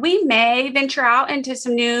 We may venture out into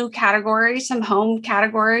some new categories, some home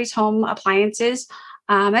categories, home appliances.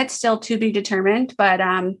 That's still to be determined, but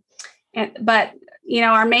our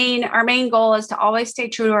main goal is to always stay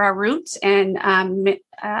true to our roots and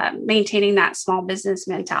maintaining that small business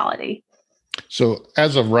mentality. So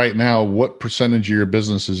as of right now, what percentage of your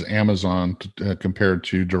business is Amazon compared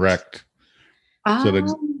to direct? Is it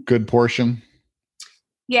a good portion?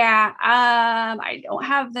 Yeah. I don't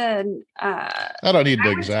have the, I don't need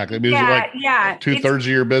to exactly. I mean, is it like 2/3 of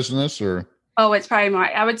your business or? Oh, it's probably more,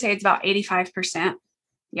 I would say it's about 85%.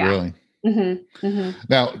 Yeah. Really? Mm-hmm. Mm-hmm.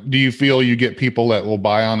 Now, do you feel you get people that will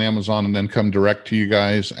buy on Amazon and then come direct to you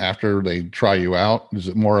guys after they try you out? Is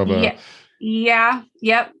it more of a? Yeah.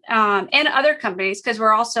 Yep. And other companies, because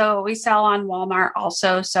we sell on Walmart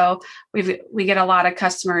also. So we get a lot of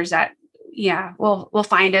customers that, will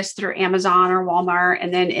find us through Amazon or Walmart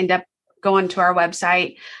and then end up going to our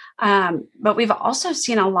website. But we've also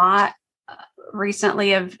seen a lot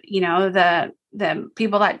recently of, the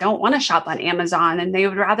people that don't want to shop on Amazon and they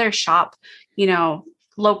would rather shop,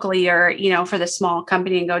 locally or, for the small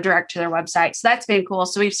company and go direct to their website. So that's been cool.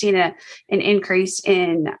 So we've seen an increase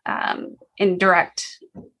in direct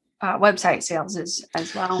website sales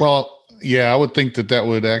as well. Well, yeah, I would think that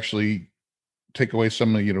would actually take away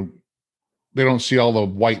some of, they don't see all the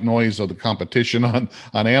white noise of the competition on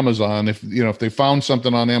Amazon. If they found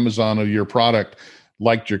something on Amazon of your product,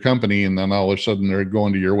 liked your company, and then all of a sudden they're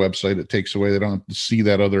going to your website, it takes away, they don't have to see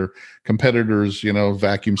that other competitors,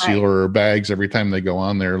 vacuum sealer or bags every time they go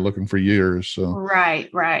on there looking for yours. So right.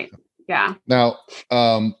 Yeah. Now,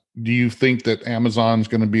 do you think that Amazon's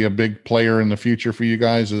going to be a big player in the future for you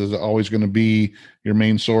guys? Is it always going to be your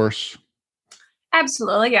main source?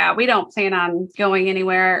 Absolutely. Yeah. We don't plan on going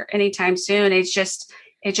anywhere anytime soon. It's just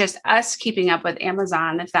us keeping up with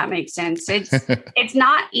Amazon, if that makes sense. It's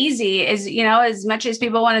not easy as much as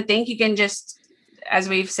people want to think you can just, as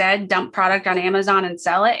we've said, dump product on Amazon and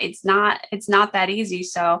sell it. It's not that easy.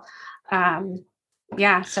 So, well,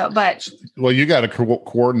 you got to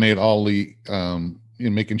coordinate all the,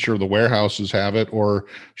 making sure the warehouses have it or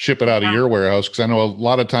ship it out of your warehouse. Cause I know a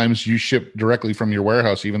lot of times you ship directly from your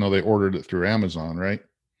warehouse, even though they ordered it through Amazon, right?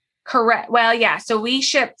 Correct. Well, yeah. So we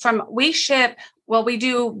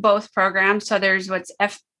do both programs. So there's what's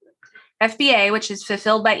FBA, which is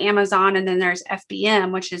fulfilled by Amazon. And then there's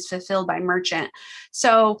FBM, which is fulfilled by merchant.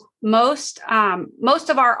 So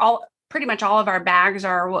pretty much all of our bags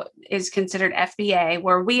is considered FBA,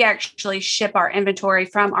 where we actually ship our inventory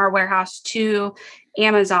from our warehouse to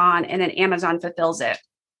Amazon and then Amazon fulfills it.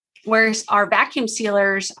 Whereas our vacuum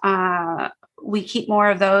sealers, we keep more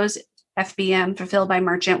of those FBM, fulfilled by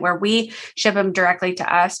merchant, where we ship them directly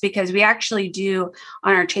to us, because we actually do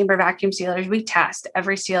on our chamber vacuum sealers, we test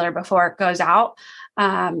every sealer before it goes out,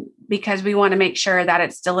 because we want to make sure that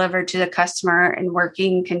it's delivered to the customer in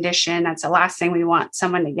working condition. That's the last thing we want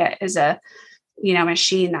someone to get is a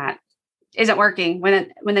machine that isn't working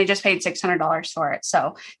when they just paid $600 for it.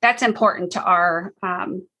 So that's important to our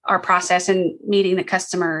process and meeting the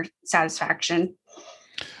customer satisfaction.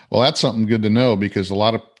 Well, that's something good to know, because a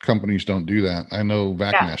lot of companies don't do that. I know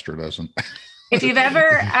VacMaster doesn't. If you've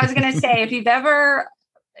ever,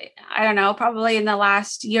 I don't know, probably in the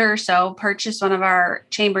last year or so, purchased one of our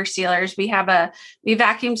chamber sealers, we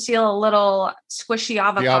vacuum seal a little squishy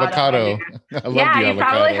avocado. The avocado. I love the avocado. You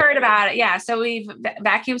probably heard about it. Yeah. So we've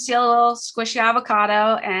vacuum sealed a little squishy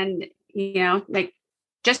avocado and,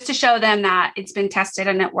 just to show them that it's been tested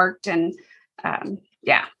and it worked. And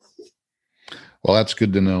Well, that's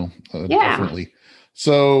good to know. Definitely.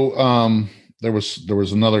 So there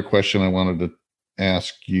was another question I wanted to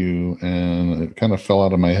ask you, and it kind of fell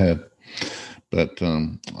out of my head. But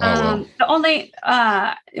well. The only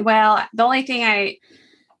thing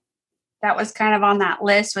that was kind of on that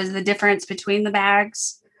list was the difference between the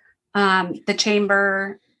bags, the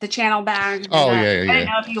channel bag. I don't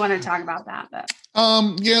know if you want to talk about that, but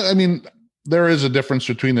I mean, there is a difference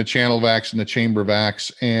between the channel vacs and the chamber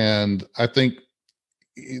vacs, and I think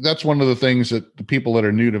that's one of the things that the people that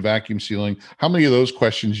are new to vacuum sealing, how many of those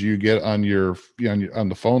questions you get on on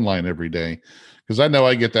the phone line every day? Because I know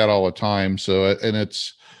I get that all the time. So, and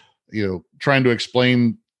it's, trying to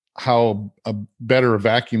explain how a better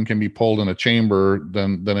vacuum can be pulled in a chamber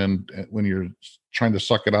than in when you're trying to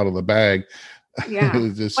suck it out of the bag. Yeah.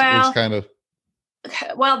 It's kind of,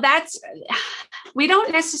 well, we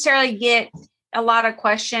don't necessarily get a lot of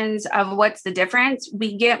questions of what's the difference.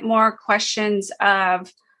 We get more questions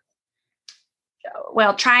of,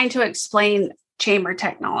 trying to explain chamber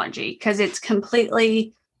technology, because it's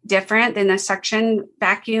completely different than a suction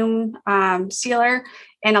vacuum sealer.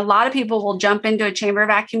 And a lot of people will jump into a chamber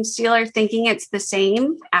vacuum sealer thinking it's the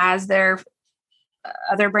same as their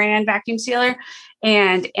other brand vacuum sealer,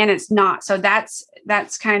 and it's not. So that's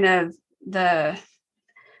kind of the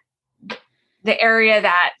area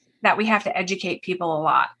that we have to educate people a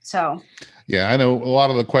lot. So yeah, I know a lot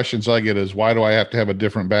of the questions I get is, why do I have to have a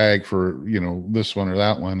different bag for, this one or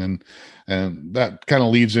that one? And that kind of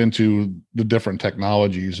leads into the different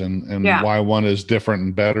technologies and why one is different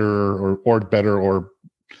and better or better or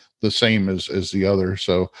the same as the other.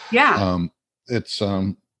 So it's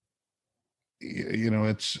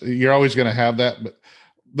you're always going to have that, but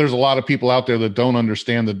there's a lot of people out there that don't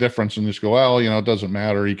understand the difference and just go, well, it doesn't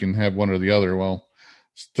matter. You can have one or the other. Well,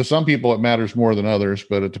 to some people it matters more than others,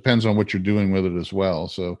 but it depends on what you're doing with it as well.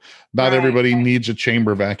 So not everybody needs a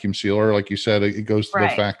chamber vacuum sealer. Like you said, it goes to the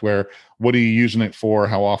fact where, what are you using it for?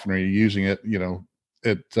 How often are you using it?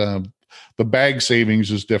 The bag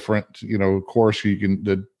savings is different. Of course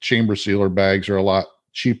the chamber sealer bags are a lot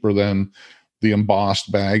cheaper than the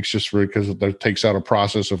embossed bags, just because it takes out a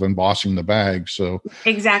process of embossing the bag. So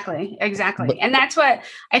exactly. And that's what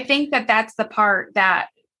I think, that's the part that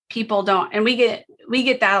people don't, and we get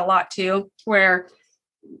that a lot too, where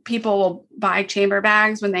people will buy chamber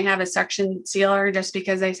bags when they have a suction sealer, just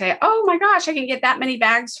because they say, oh my gosh, I can get that many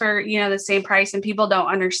bags for, the same price. And people don't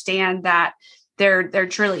understand that there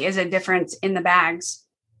truly is a difference in the bags.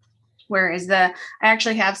 Whereas I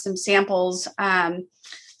actually have some samples.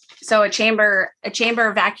 So a chamber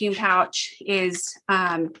vacuum pouch is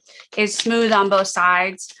smooth on both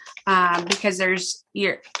sides, because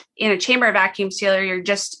you're in a chamber vacuum sealer,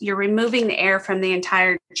 you're removing the air from the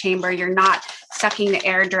entire chamber. You're not sucking the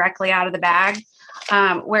air directly out of the bag.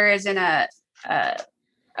 Whereas in a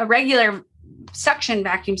regular suction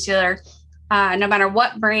vacuum sealer, no matter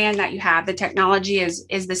what brand that you have, the technology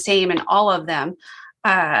is the same in all of them.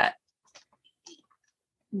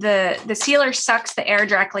 The sealer sucks the air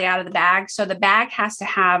directly out of the bag. So the bag has to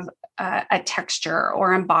have a texture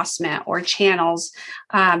or embossment or channels.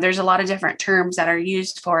 There's a lot of different terms that are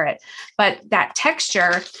used for it, but that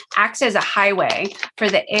texture acts as a highway for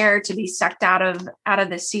the air to be sucked out of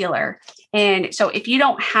the sealer. And so if you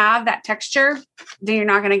don't have that texture, then you're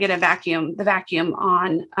not going to get the vacuum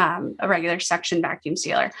on a regular suction vacuum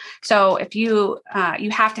sealer. So if you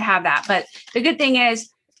have to have that. But the good thing is,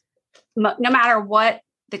 no matter what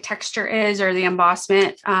the texture is or the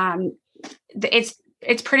embossment,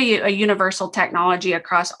 it's pretty a universal technology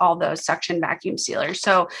across all those suction vacuum sealers.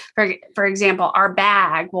 So for example, our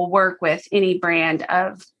bag will work with any brand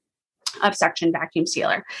of suction vacuum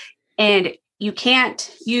sealer, and you can't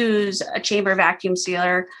use a chamber vacuum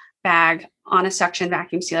sealer bag on a suction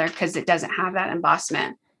vacuum sealer because it doesn't have that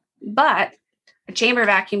embossment. But a chamber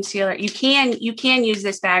vacuum sealer, you can use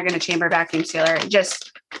this bag in a chamber vacuum sealer.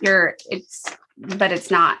 But it's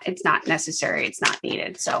not necessary. It's not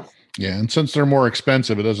needed. So yeah, and since they're more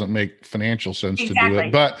expensive, it doesn't make financial sense to do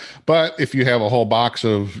it. But if you have a whole box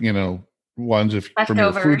of ones from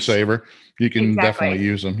your food saver, you can definitely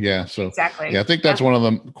use them. Yeah, so yeah, I think that's one of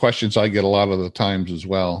the questions I get a lot of the times as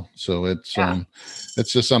well. So it's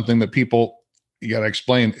just something that you got to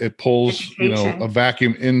explain. It pulls a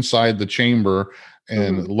vacuum inside the chamber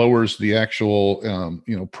and lowers the actual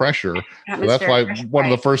pressure. So that's why one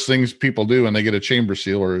of the first things people do when they get a chamber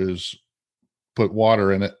sealer is put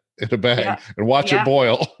water in it in a bag and watch it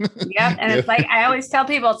boil. Yep. And it's like, I always tell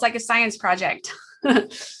people, it's like a science project.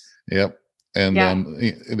 Yep. And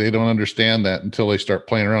they don't understand that until they start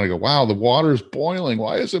playing around. I go, wow, the water's boiling.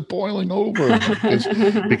 Why is it boiling over?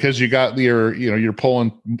 Because you got you're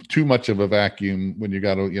pulling too much of a vacuum when you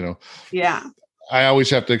got to, Yeah. I always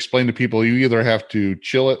have to explain to people, you either have to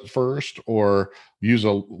chill it first or use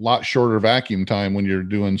a lot shorter vacuum time when you're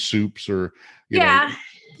doing soups or,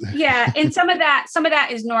 Yeah. And some of that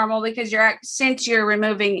is normal because since you're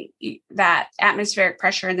removing that atmospheric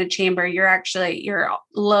pressure in the chamber, you're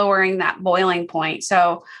lowering that boiling point.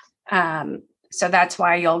 So that's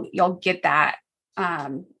why you'll get that.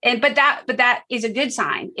 But that is a good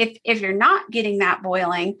sign. If you're not getting that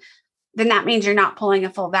boiling, then that means you're not pulling a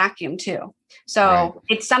full vacuum too. So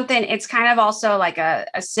Right. it's kind of also like a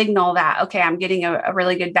signal that, okay, I'm getting a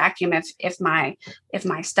really good vacuum if my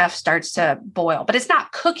stuff starts to boil, but it's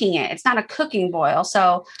not cooking it. It's not a cooking boil.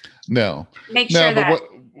 So No, make sure but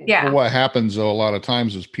that, what happens though, a lot of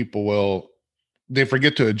times is they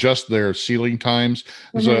forget to adjust their sealing times.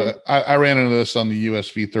 Mhm. So I ran into this on the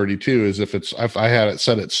USV 32 is if I had it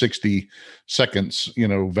set at 60 seconds,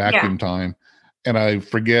 vacuum time, and I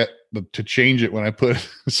forget to change it when I put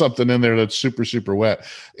something in there that's super, super wet,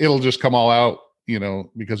 it'll just come all out,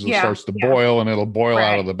 because it starts to boil and it'll boil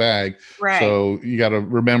out of the bag. Right. So you got to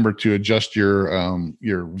remember to adjust your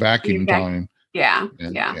vacuum time. Yeah.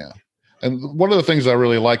 And one of the things I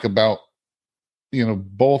really like about,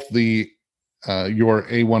 both the your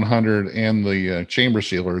A100 and the chamber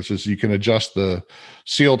sealers is you can adjust the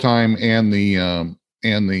seal time and the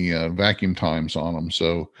vacuum times on them.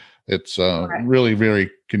 So it's really very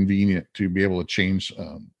convenient to be able to change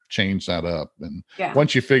that up. And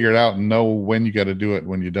once you figure it out and know when you got to do it,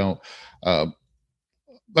 when you don't,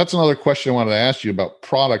 that's another question I wanted to ask you about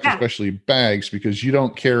product, especially bags, because you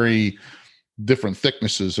don't carry different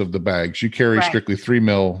thicknesses of the bags. You carry strictly 3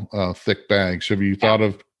 mil thick bags. Have you thought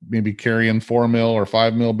of maybe carrying 4 mil or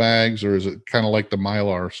 5 mil bags, or is it kind of like the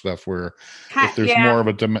Mylar stuff where if there's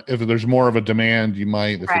more of a demand, you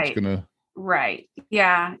might, if it's going to. Right.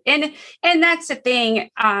 Yeah. And that's the thing.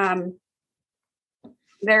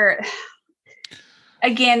 There's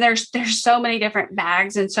so many different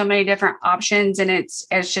bags and so many different options, and it's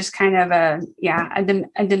just kind of a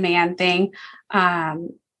demand thing.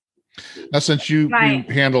 Now, since you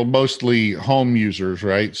handle mostly home users,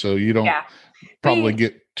 right? So you don't probably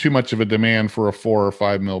get too much of a demand for a 4 or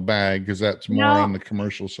 5 mil bag, because that's more on the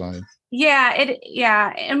commercial side. Yeah.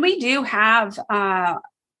 And we do have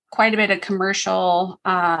quite a bit of commercial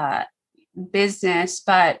business,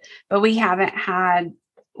 but we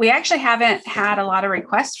actually haven't had a lot of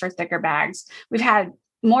requests for thicker bags. We've had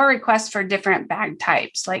more requests for different bag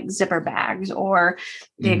types, like zipper bags or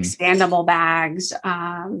the expandable bags.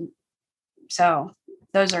 So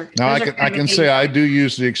those are. Now I can say I do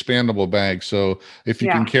use the expandable bag. So if you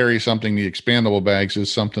can carry something, the expandable bags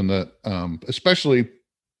is something that, especially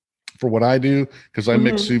for what I do, because I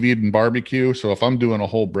mix sous vide and barbecue. So if I'm doing a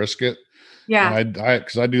whole brisket,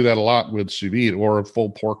 because I do that a lot with sous vide or a full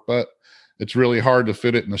pork butt, it's really hard to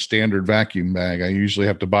fit it in a standard vacuum bag. I usually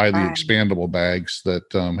have to buy the expandable bags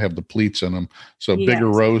that have the pleats in them. So bigger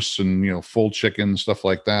roasts and, full chicken, stuff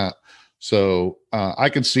like that. So I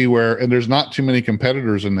can see and there's not too many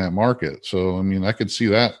competitors in that market. So, I mean, I could see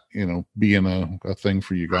that, being a thing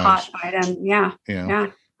for you guys. Hot item. Yeah.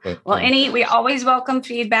 But, we always welcome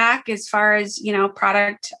feedback as far as,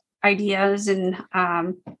 product ideas and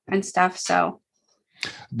stuff. So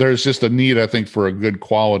there's just a need, I think, for a good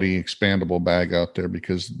quality expandable bag out there,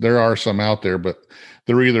 because there are some out there, but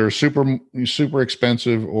they're either super, super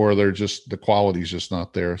expensive or they're just, the quality's just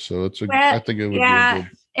not there. So I think it would be a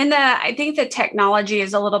good. And I think the technology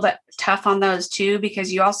is a little bit tough on those too,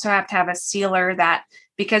 because you also have to have a sealer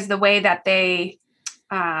because the way that they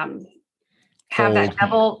have that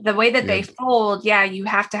double, the way that they fold, you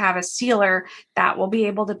have to have a sealer that will be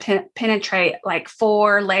able to penetrate like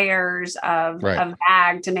 4 layers of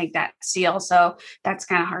bag to make that seal. So that's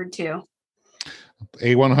kind of hard too.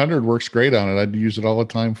 A100 works great on it. I'd use it all the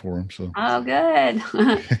time for them. So. Oh, good.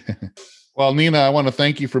 Well, Nina, I want to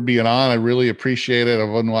thank you for being on. I really appreciate it.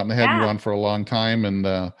 I've been wanting to have you on for a long time,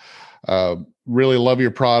 and really love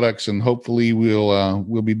your products. And hopefully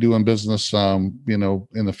we'll be doing business, in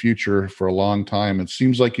the future for a long time. It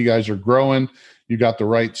seems like you guys are growing. You got the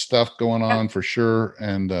right stuff going on for sure.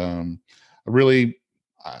 And I really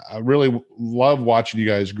love watching you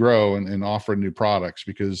guys grow and offer new products,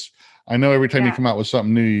 because I know every time you come out with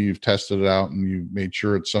something new, you've tested it out and you made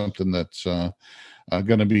sure it's something that's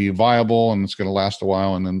going to be viable and it's going to last a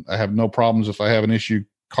while. And then I have no problems if I have an issue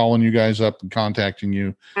calling you guys up and contacting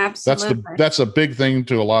you. Absolutely. That's a big thing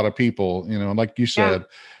to a lot of people, like you said,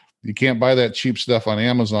 you can't buy that cheap stuff on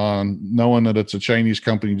Amazon knowing that it's a Chinese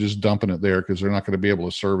company just dumping it there, because they're not going to be able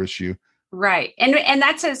to service you. Right. And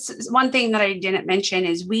that's one thing that I didn't mention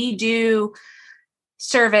is we do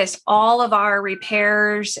service all of our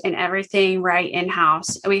repairs and everything right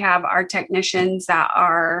in-house. We have our technicians that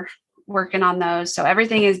are working on those. So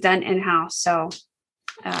everything is done in-house. So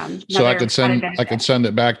I could send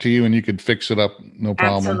it back to you and you could fix it up. No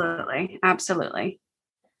problem. Absolutely.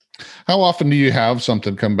 How often do you have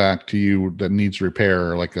something come back to you that needs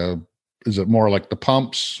repair? Is it more like the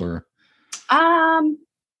pumps or?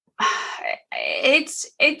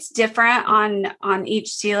 It's different on each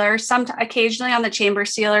sealer. Occasionally on the chamber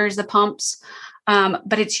sealers, the pumps,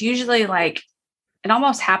 But it's usually like, it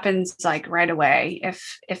almost happens like right away,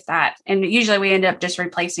 if that, and usually we end up just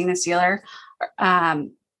replacing the sealer.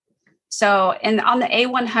 So, and on the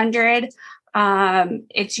A100,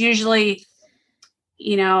 it's usually,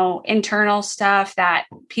 internal stuff that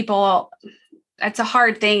people, that's a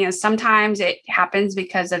hard thing, is sometimes it happens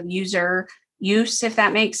because of user use, if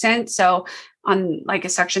that makes sense. So on like a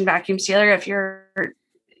suction vacuum sealer, if you're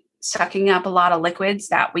sucking up a lot of liquids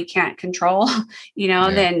that we can't control,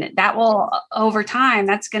 then that will, over time,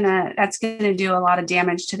 that's gonna do a lot of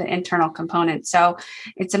damage to the internal components. So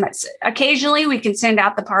it's occasionally we can send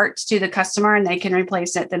out the parts to the customer and they can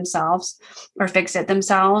replace it themselves or fix it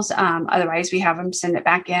themselves. Otherwise we have them send it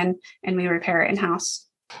back in and we repair it in-house.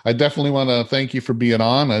 I definitely want to thank you for being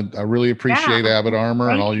on. I really appreciate Avid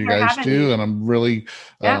Armor and all you guys do. And I'm really,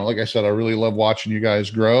 like I said, I really love watching you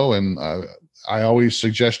guys grow. And I always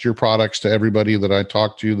suggest your products to everybody that I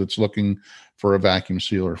talk to that's looking for a vacuum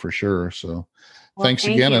sealer for sure. So thanks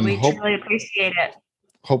again. And we really appreciate it.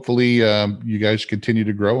 Hopefully you guys continue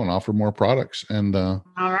to grow and offer more products. And all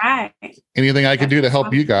right. Anything I can do to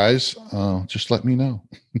help you guys, just let me know.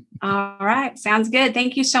 All right. Sounds good.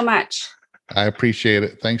 Thank you so much. I appreciate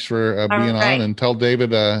it. Thanks for being on, and tell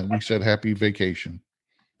David we said happy vacation.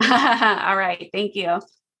 All right. Thank you.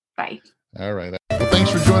 Bye. All right. Well,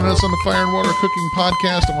 thanks for joining us on the Fire and Water Cooking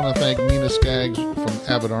Podcast. I want to thank Nina Skaggs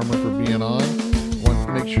from Avid Armor for being on. I want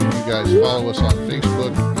to make sure you guys follow us on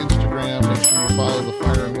Facebook, Instagram. Make sure you follow the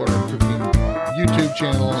Fire and Water Cooking YouTube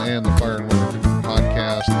channel and the Fire and Water Cooking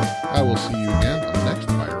Podcast. I will see you again on the next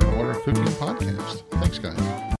Fire and Water Cooking Podcast. Thanks, guys.